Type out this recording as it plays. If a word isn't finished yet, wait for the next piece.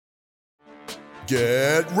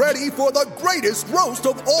Get ready for the greatest roast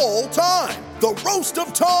of all time, the Roast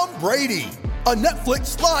of Tom Brady, a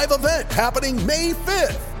Netflix live event happening May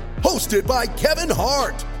 5th. Hosted by Kevin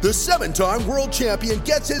Hart, the 7-time world champion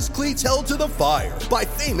gets his cleats held to the fire by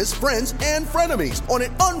famous friends and frenemies on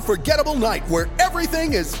an unforgettable night where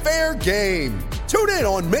everything is fair game. Tune in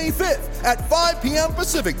on May 5th at 5 p.m.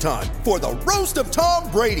 Pacific time for the Roast of Tom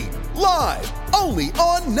Brady, live only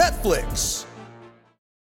on Netflix.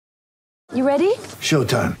 You ready?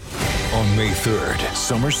 Showtime. On May 3rd,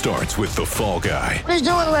 summer starts with The Fall Guy. What are you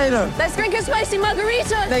doing later? Let's drink a spicy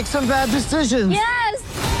margarita. Make some bad decisions. Yes!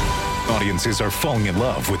 Audiences are falling in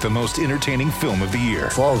love with the most entertaining film of the year.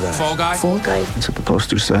 Fall Guy. Fall Guy? Fall guy. That's what the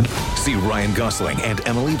poster said. See Ryan Gosling and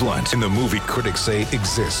Emily Blunt in the movie critics say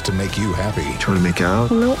exists to make you happy. Trying to make it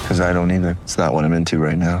out? Nope. Because I don't either. It's not what I'm into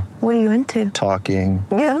right now. What are you into? Talking.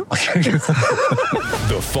 Yeah.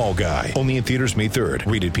 The Fall Guy. Only in theaters May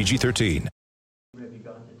 3rd. Rated PG-13. Who have you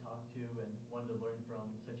gotten to talk to and wanted to learn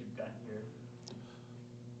from since you've gotten here?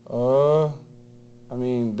 I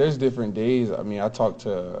mean, there's different days. I mean, I talked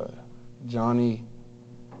to Johnny,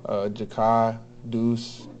 Jakai,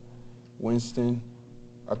 Deuce, Winston.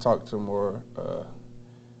 I talked to them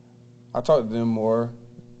more.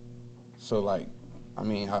 So, like, I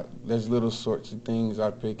mean, there's little sorts of things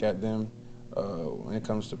I pick at them when it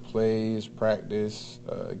comes to plays, practice,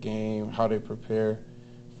 game, how they prepare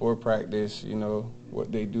for practice, you know,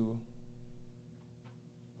 what they do.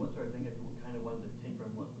 What sort of thing have you kind of wanted to take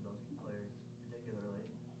from those players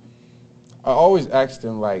particularly? I always asked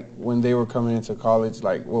them, like, when they were coming into college,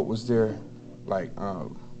 like, what was their, like,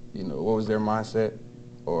 you know, what was their mindset,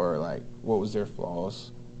 or, like, what was their flaws.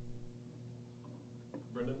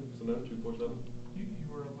 Brendan, Sano, 247. You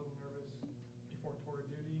were a little nervous before tour of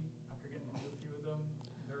duty, after getting to do a few of them.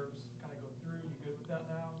 Nerves kind of go through. You good with that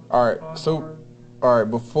now? All right,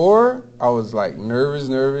 before I was, like,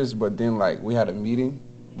 nervous, but then, like, we had a meeting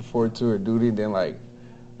before tour of duty. Then, like,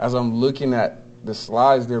 as I'm looking at the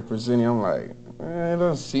slides they're presenting, I'm like, it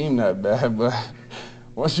doesn't seem that bad. But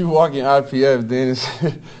once you walk in IPF, then it's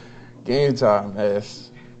game time. It's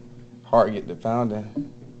heart get to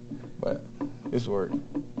pounding, but it's work.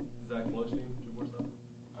 Zach Bloodstein, 247.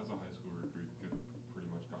 As a high school recruit, you could have pretty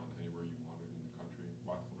much gone anywhere you wanted in the country.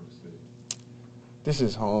 Why Florida State? This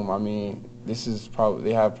is home. I mean, they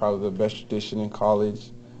have probably the best tradition in college.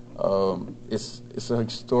 It's a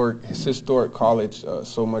historic college.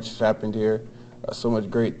 So much has happened here. So much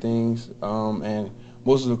great things, and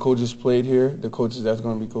most of the coaches played here. The coaches that's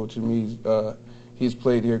going to be coaching me, he's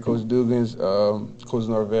played here. Coach Dugans, Coach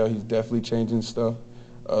Norvell, he's definitely changing stuff.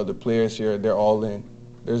 The players here, they're all in.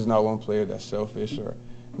 There's not one player that's selfish or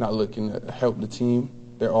not looking to help the team.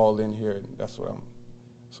 They're all in here, and that's what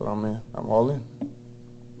I'm in. I'm all in.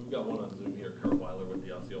 We've got one on Zoom here, Kurt Weiler with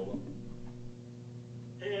the Osceola.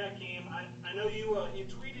 Hey, Hakeem, I know you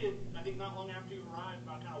tweeted, I think not long after you arrived,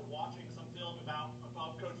 about kind of watching some film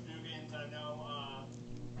about Coach Dugans. I know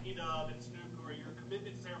P-Dub and Snoop, who are your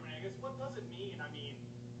commitment to ceremony. I guess, what does it mean,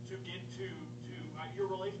 to get to your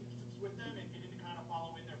relationships with them and getting to kind of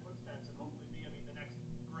follow in their footsteps and hopefully be, the next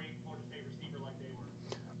great Florida State receiver like they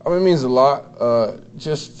were? It means a lot,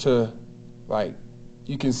 just to, like,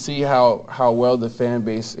 you can see how well the fan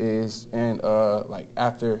base is, and, like,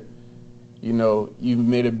 after, you know, you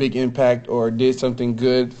made a big impact or did something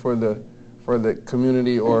good for the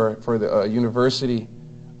community or for the university,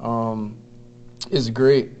 it's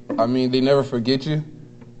great. I mean, they never forget you,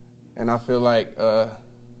 and I feel like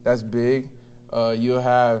that's big. You'll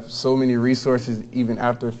have so many resources even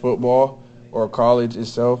after football or college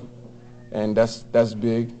itself, and that's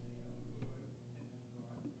big.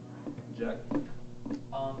 Jack?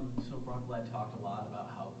 So Brock Led talked a lot about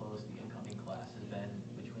how close the incoming class has been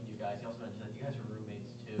between you guys. He also mentioned that you guys are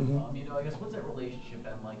roommates too. Mm-hmm. I guess what's that relationship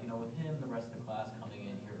been like? With him, the rest of the class coming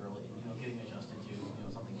in here early, and getting adjusted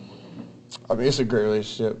to something completely new. It's a great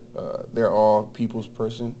relationship. They're all people's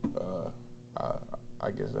person.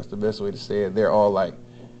 I guess that's the best way to say it. They're all like,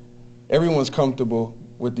 everyone's comfortable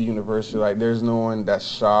with the university. Like, there's no one that's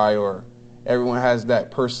shy, or everyone has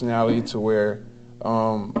that personality to where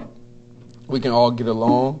we can all get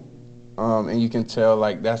along, and you can tell,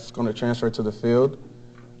 like, that's going to transfer to the field.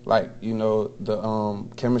 Like, the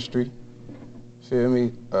chemistry. Feel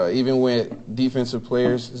me? Even with defensive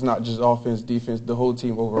players, it's not just offense, defense, the whole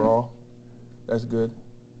team overall. That's good.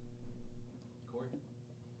 Corey?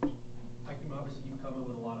 Hakeem, obviously you come in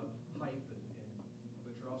with a lot of hype,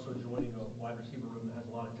 but you're also joining a wide receiver room that has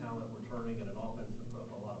a lot of talent returning and an offense that put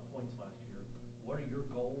up a lot of points last year. What are your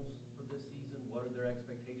goals for this season? What are their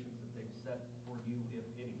expectations that they've set for you, if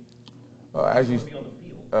any? As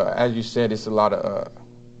you said, it's a lot of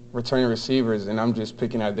returning receivers, and I'm just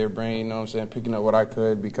picking at their brain, you know what I'm saying, picking up what I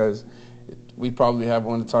could, because we probably have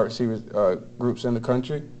one of the top receivers groups in the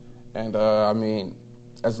country. And, I mean,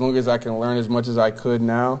 as long as I can learn as much as I could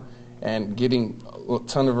now and getting a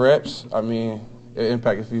ton of reps, I mean, it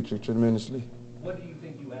impacts the future tremendously. What do you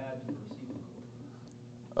think you add to the receiving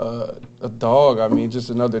corps? A dog. I mean, just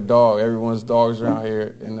another dog. Everyone's dogs around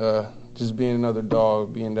here. And just being another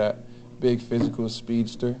dog, being that big physical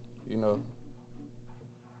speedster, you know.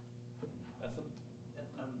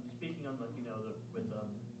 Speaking on, with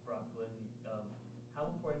Brock Glenn, how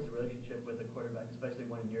important is the relationship with the quarterback, especially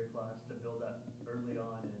one in your class, to build that early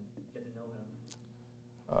on and get to know him?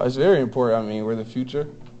 It's very important. I mean, we're the future.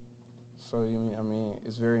 So,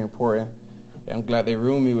 it's very important. And I'm glad they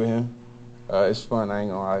roomed me with him. It's fun. I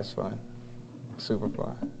ain't gonna lie. It's fun. Super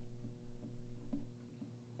fun.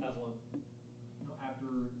 Aslan.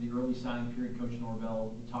 After the early signing period, Coach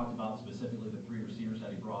Norvell talked about specifically the 3 receivers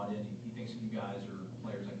that he brought in. He thinks you guys are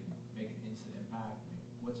players that can make an instant impact.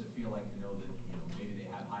 What's it feel like to know that maybe they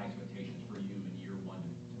have high expectations for you in year 1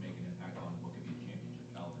 to make an impact on what could be a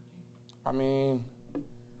championship caliber team? I mean,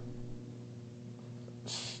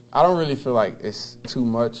 I don't really feel like it's too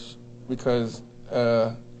much because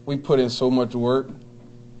we put in so much work.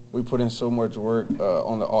 We put in so much work in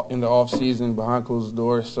the off season behind closed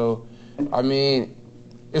doors. So, I mean,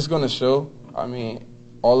 it's going to show. I mean,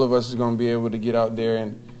 all of us is going to be able to get out there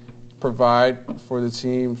and provide for the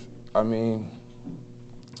team. I mean,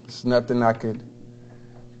 it's nothing I could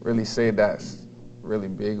really say that's really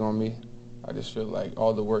big on me. I just feel like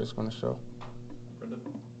all the work is going to show.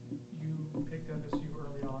 You picked FSU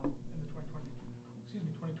early on in the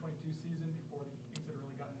 2022 season before things had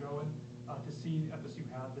really gotten going. To see FSU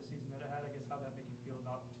have the season that it had, I guess, how that make you feel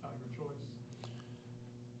about your choice?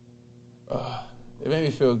 It made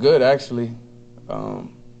me feel good, actually.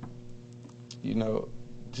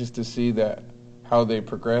 Just to see that how they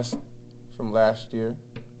progressed from last year.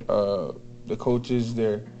 The coaches,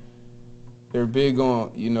 they're big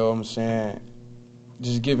on, what I'm saying,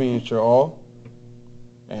 just giving it your all,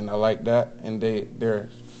 and I like that. And they're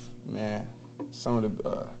some of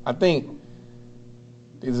the I think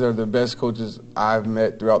these are the best coaches I've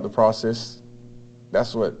met throughout the process.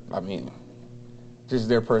 That's what I mean. Just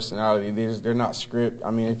their personality. They're not script.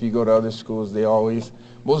 I mean, if you go to other schools,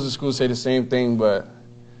 most of the schools say the same thing, but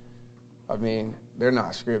I mean, they're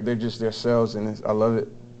not script. They're just themselves, and I love it.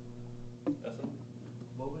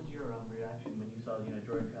 What was your reaction when you saw,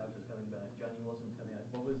 Jordan Travis is coming back, Johnny Wilson's coming back?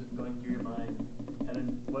 What was going through your mind? And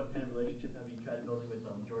then what kind of relationship have you tried to build with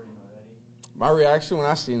Jordan already? My reaction when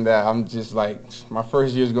I seen that, I'm just like, my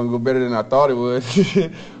first year is going to go better than I thought it would.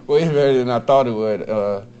 Way better than I thought it would.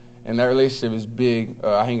 And that relationship is big.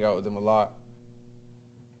 I hang out with them a lot.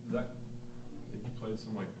 Zach, if you played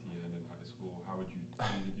some like DN in high school, how did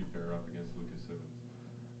you pair up against Lucas Simmons?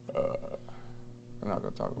 I'm not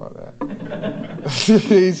going to talk about that.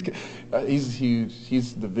 He's huge.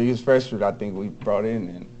 He's the biggest freshman I think we brought in,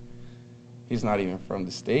 and he's not even from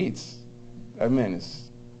the States. That man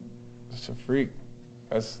is such a freak.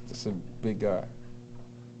 That's a big guy.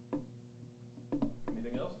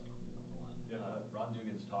 Anything else? Ron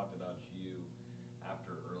Dugan's talked about you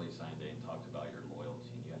after early sign day and talked about your loyalty.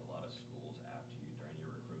 And you had a lot of schools after you during your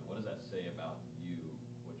recruitment. What does that say about you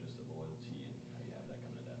with just the loyalty and how you have that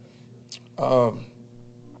coming to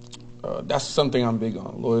that? That's something I'm big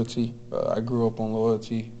on, loyalty. I grew up on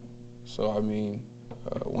loyalty. So, I mean,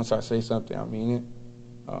 once I say something, I mean it.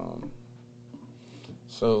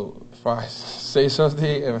 So if I say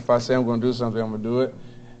something, and if I say I'm going to do something, I'm going to do it.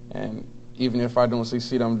 And even if I don't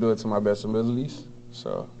succeed, I'm going to do it to my best abilities.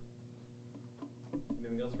 So.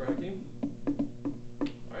 Anything else for Hakeem? All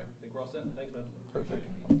right, I think we're all set. Thanks, man. Perfect.